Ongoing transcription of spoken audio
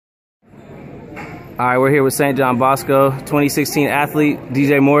All right, we're here with St. John Bosco, 2016 athlete,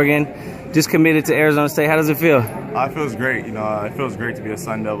 DJ Morgan, just committed to Arizona State. How does it feel? It feels great. It feels great to be a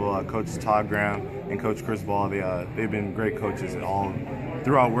Sun Devil. Coach Todd Graham and Coach Chris Ball, they've been great coaches all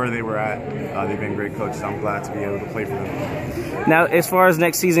throughout where they were at. They've been great coaches. I'm glad to be able to play for them. Now, as far as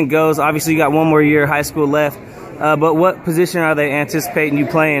next season goes, obviously you got one more year of high school left, but what position are they anticipating you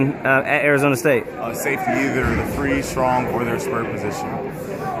playing at Arizona State? Safety, either the free, strong, or their spur position.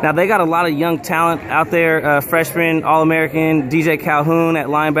 Now, they got a lot of young talent out there, freshman, All-American, DJ Calhoun at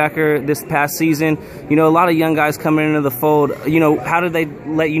linebacker this past season. You know, a lot of young guys coming into the fold. You know, how did they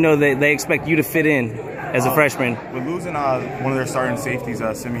let you know that they expect you to fit in as a freshman? With losing one of their starting safeties,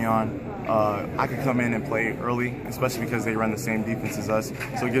 Simeon, I could come in and play early, especially because they run the same defense as us.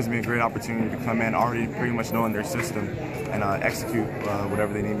 So it gives me a great opportunity to come in already pretty much knowing their system and execute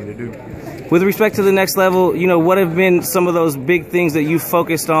whatever they need me to do. With respect to the next level, you know, what have been some of those big things that you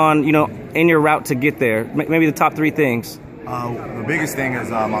focused on, you know, in your route to get there? Maybe the top 3 things. The biggest thing is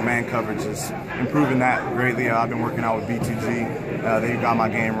my man coverage, is improving that greatly. I've been working out with B2G. They got my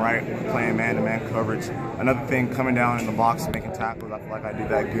game right, playing man-to-man coverage. Another thing, coming down in the box and making tackles. I feel like I do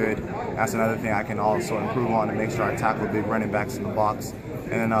that good. That's another thing I can also improve on, to make sure I tackle big running backs in the box.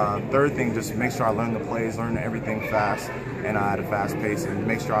 And then third thing, just make sure I learn the plays, learn everything fast, and at a fast pace, and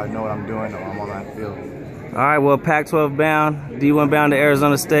make sure I know what I'm doing when I'm on that field. All right, well, Pac-12 bound, D1 bound to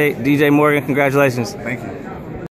Arizona State. DJ Morgan, congratulations. Thank you.